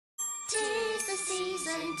'Tis the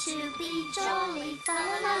season to be jolly, fa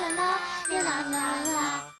la la la la la la la.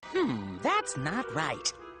 That's not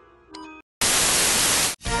right.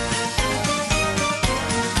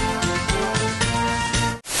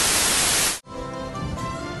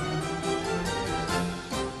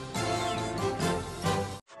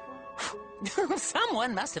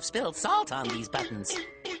 Someone must have spilled salt on these buttons.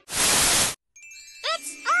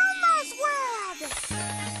 It's Elmo's world!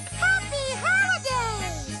 Happy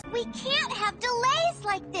holidays! We can't have delays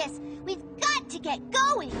like this. We've got to get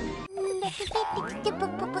going.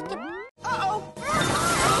 Uh-oh!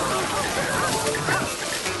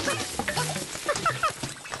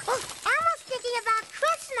 Elmo's thinking about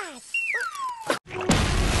Christmas.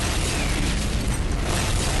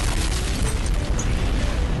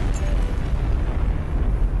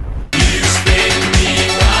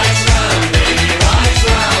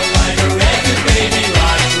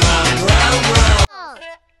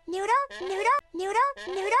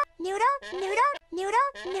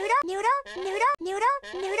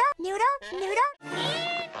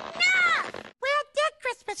 Where did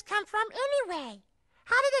Christmas come from anyway?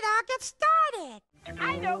 How did it all get started?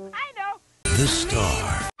 I know. The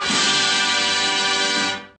star.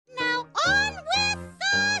 Now on with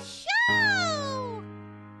the show!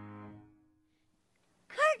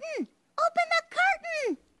 Curtain! Open the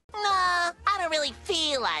curtain! Nah, I don't really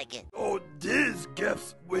feel like it. Oh, these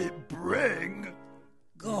gifts we bring.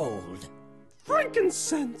 Gold.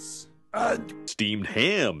 Frankincense. And Steamed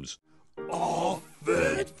hams. all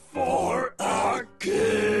fit for our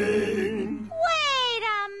king. Wait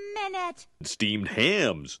a minute! Steamed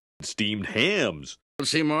hams. Steamed hams.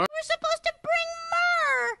 See more? We're supposed to bring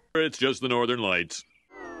myrrh! It's just the Northern Lights.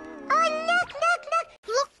 Oh, look!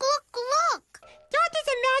 Look! Dorothy's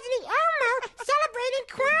imagining Elmo celebrating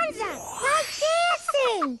Kwanzaa while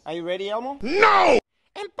dancing! Are you ready, Elmo? No!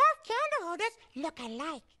 And both candle holders look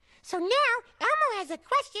alike. So now, Elmo has a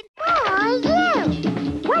question for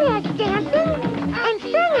you. What has dancing, and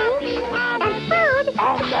singing, and food,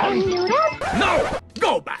 and noodles? No!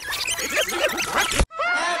 Go back! Happy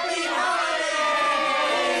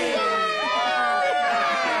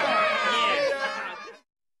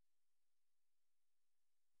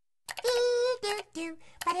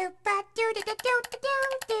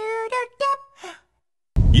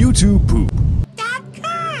You two poop.